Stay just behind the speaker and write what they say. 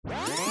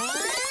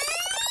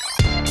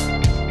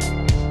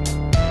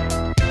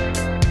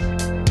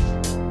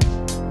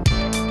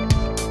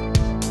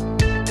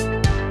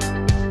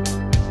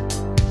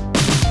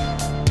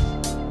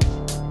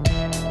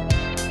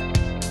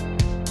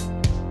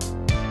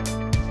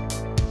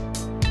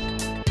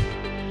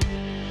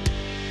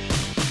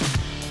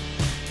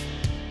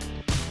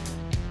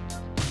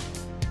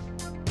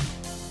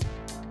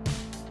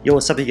Yo,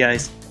 what's up you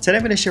guys? Today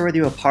I'm going to share with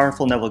you a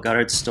powerful Neville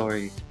Goddard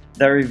story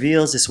that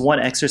reveals this one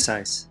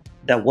exercise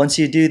that once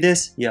you do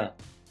this,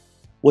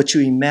 what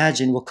you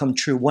imagine will come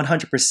true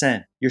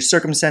 100%. Your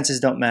circumstances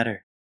don't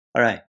matter.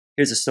 Alright,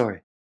 here's the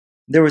story.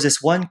 There was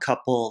this one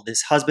couple,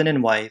 this husband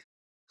and wife,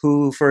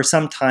 who for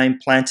some time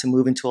planned to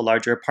move into a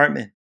larger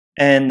apartment.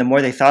 And the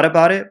more they thought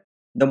about it,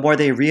 the more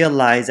they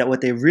realized that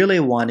what they really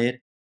wanted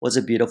was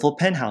a beautiful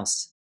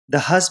penthouse. The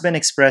husband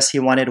expressed he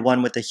wanted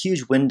one with a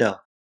huge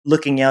window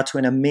looking out to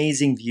an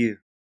amazing view.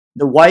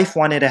 The wife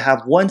wanted to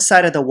have one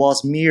side of the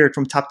walls mirrored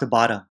from top to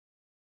bottom,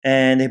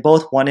 and they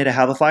both wanted to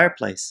have a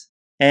fireplace.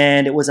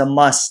 And it was a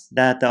must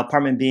that the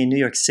apartment be in New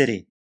York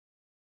City.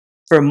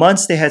 For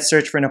months they had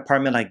searched for an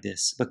apartment like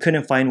this, but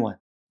couldn't find one.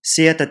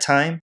 See, at the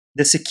time,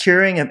 the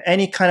securing of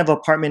any kind of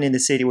apartment in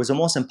the city was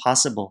almost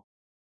impossible,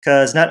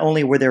 because not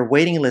only were there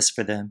waiting lists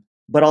for them,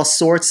 but all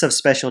sorts of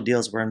special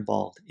deals were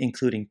involved,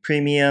 including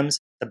premiums,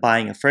 the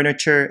buying of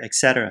furniture,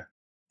 etc.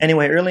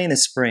 Anyway, early in the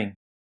spring,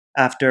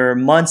 after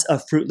months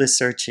of fruitless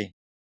searching,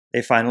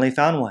 they finally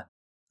found one.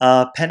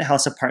 A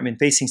penthouse apartment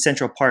facing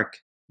Central Park.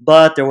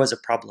 But there was a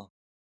problem.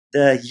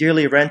 The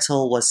yearly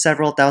rental was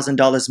several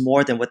 $1,000s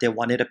more than what they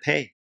wanted to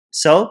pay.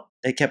 So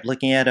they kept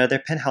looking at other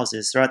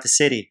penthouses throughout the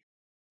city.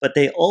 But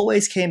they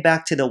always came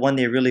back to the one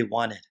they really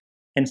wanted,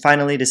 and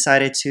finally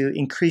decided to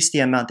increase the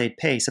amount they'd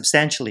pay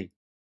substantially,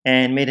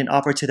 and made an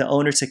offer to the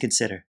owner to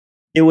consider.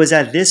 It was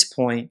at this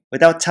point,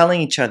 without telling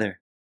each other,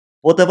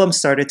 both of them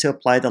started to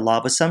apply the law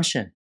of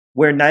assumption,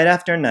 where night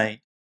after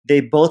night,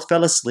 they both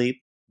fell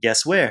asleep,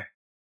 guess where?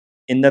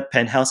 In the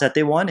penthouse that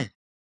they wanted.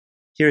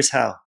 Here's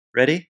how.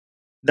 Ready?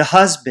 The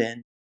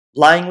husband,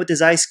 lying with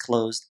his eyes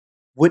closed,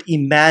 would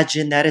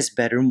imagine that his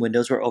bedroom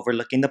windows were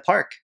overlooking the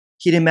park.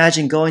 He'd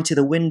imagine going to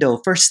the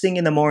window first thing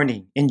in the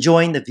morning,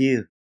 enjoying the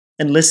view.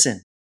 And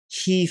listen,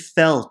 he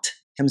felt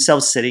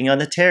himself sitting on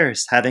the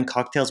terrace, having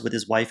cocktails with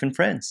his wife and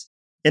friends.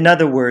 In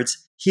other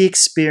words, he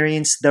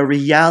experienced the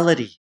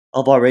reality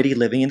of already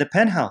living in the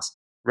penthouse,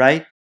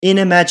 right? In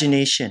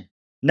imagination,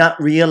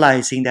 not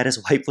realizing that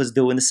his wife was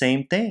doing the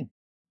same thing.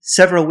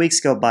 Several weeks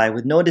go by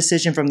with no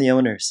decision from the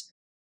owners,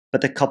 but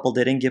the couple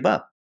didn't give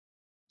up.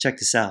 Check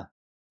this out.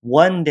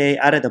 One day,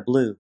 out of the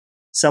blue,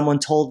 someone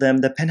told them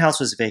the penthouse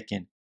was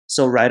vacant.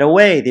 So right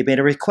away, they made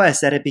a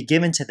request that it be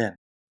given to them,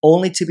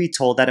 only to be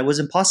told that it was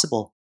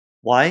impossible.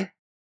 Why?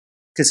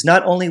 Because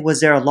not only was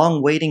there a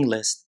long waiting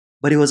list,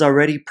 but it was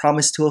already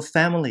promised to a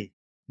family.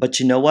 But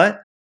you know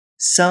what?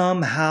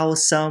 Somehow,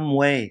 some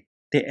way,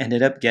 they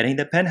ended up getting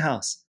the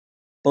penthouse.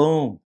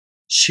 Boom.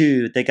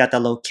 Shoot, they got the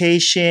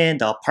location,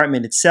 the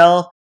apartment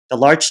itself, the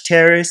large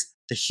terrace,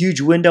 the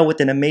huge window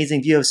with an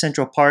amazing view of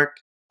Central Park,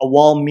 a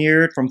wall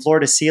mirrored from floor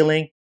to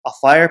ceiling, a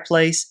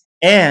fireplace,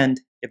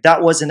 and, if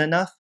that wasn't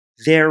enough,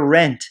 their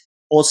rent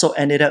also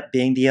ended up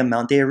being the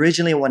amount they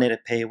originally wanted to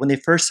pay when they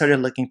first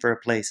started looking for a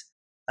place.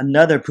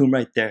 Another boom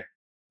right there.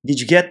 Did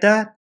you get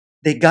that?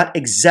 They got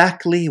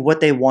exactly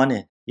what they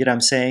wanted. You know what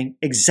I'm saying?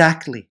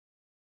 Exactly.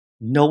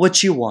 Know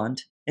what you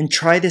want and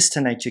try this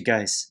tonight, you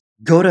guys.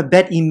 Go to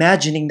bed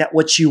imagining that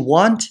what you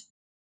want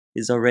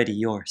is already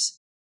yours.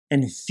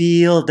 And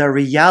feel the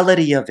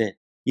reality of it.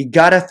 You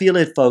gotta feel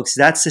it, folks.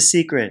 That's the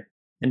secret.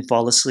 And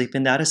fall asleep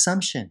in that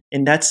assumption,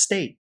 in that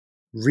state.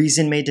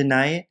 Reason may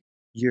deny it.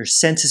 Your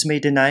senses may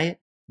deny it.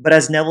 But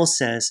as Neville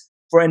says,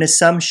 for an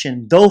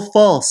assumption, though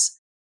false,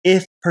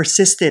 if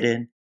persisted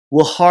in,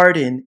 will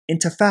harden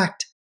into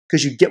fact.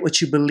 Because you get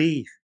what you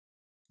believe.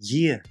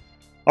 Yeah.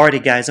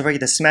 Alrighty guys, don't forget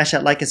to smash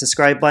that like and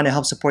subscribe button to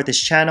help support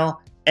this channel,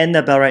 and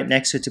the bell right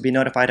next to it to be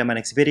notified of my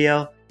next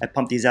video. I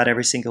pump these out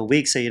every single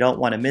week so you don't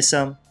want to miss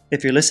them.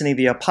 If you're listening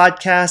via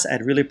podcast,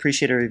 I'd really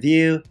appreciate a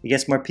review. It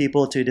gets more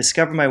people to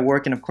discover my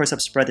work and of course help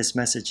spread this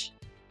message.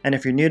 And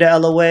if you're new to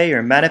LOA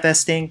or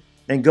manifesting,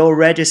 then go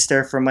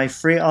register for my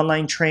free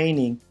online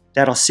training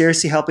that'll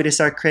seriously help you to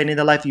start creating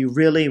the life you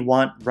really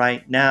want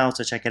right now.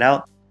 So check it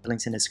out. The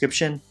link's in the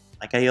description.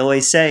 Like I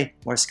always say,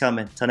 more's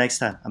coming. Till next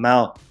time, I'm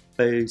out.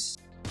 Peace.